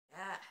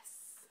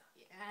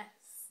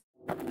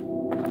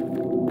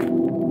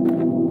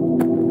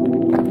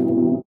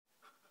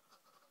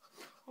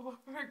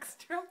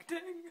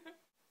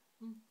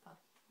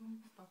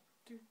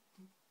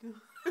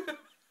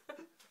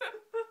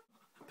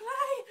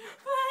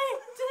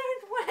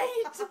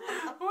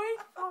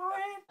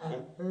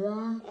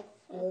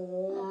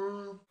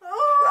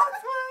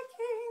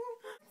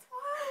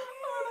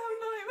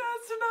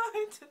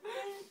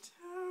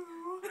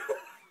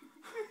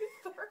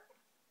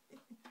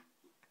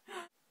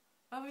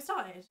Have we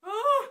started?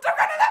 Oh, don't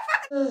go to that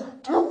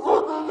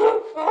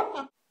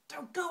fan!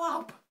 Don't go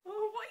up!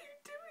 Oh, what are you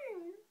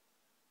doing?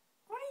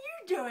 What are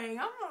you doing?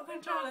 I'm not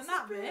controlling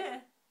that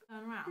bit.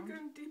 Turn around. You're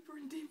going deeper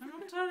and deeper. I'm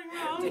not turning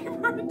around.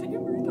 Deeper and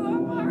deeper into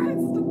that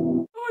forest.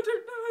 Oh, I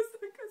don't know. I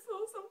think I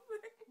saw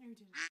something. You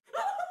did.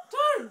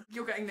 Don't!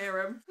 You're getting near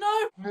him.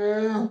 No!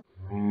 No.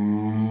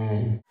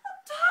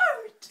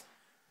 Don't!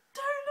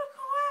 Don't look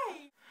away!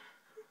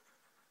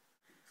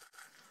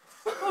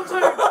 Oh,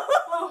 don't!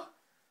 Oh,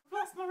 I've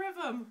lost my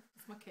rhythm.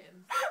 It's my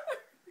kitten.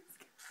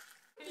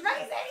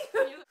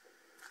 Crazy!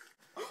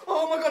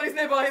 Oh my god, he's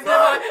nearby, he's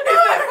nearby, he's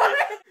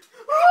nearby!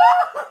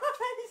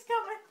 He's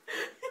coming!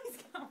 He's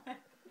coming!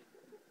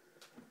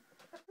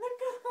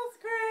 Look at the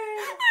screen!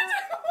 I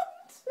don't want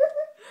to.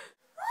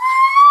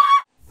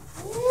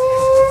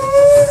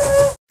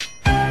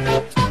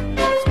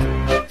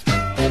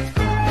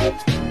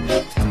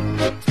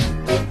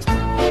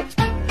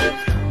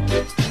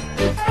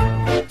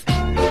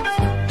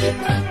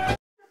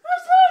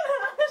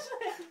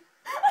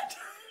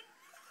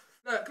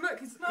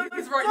 Look,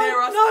 he's right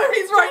near us. No,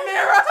 he's right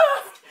near us.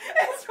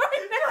 It's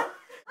right now!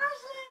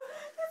 Aislinn!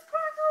 It's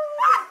Crackle!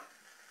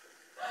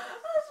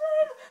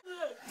 Aislinn!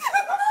 Look! No!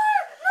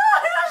 No!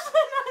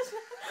 Aislinn!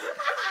 Aislinn!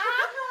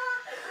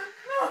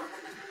 No!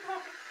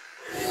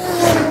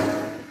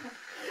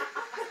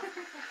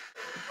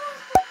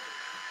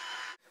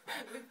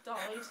 We've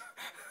died.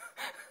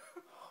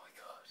 Oh my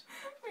god.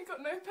 We got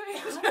no pain. I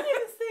didn't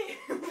even see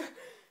him.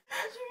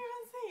 Did you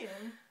even see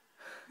him?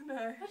 No.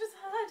 I just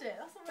heard it.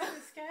 That's not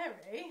really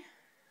scary.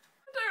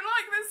 I don't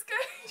like this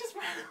game. He just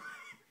ran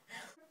away.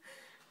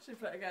 Should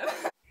play again.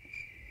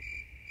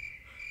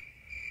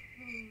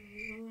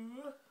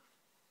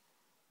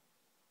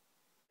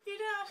 You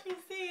don't actually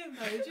see him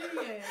though, do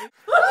you?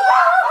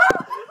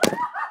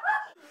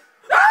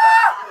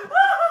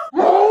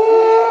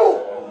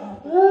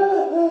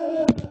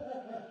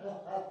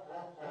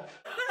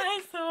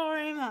 I saw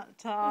him that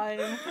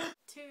time.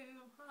 Two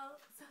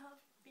hearts are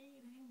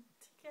beating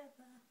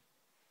together.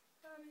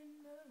 I'm in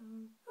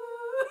love.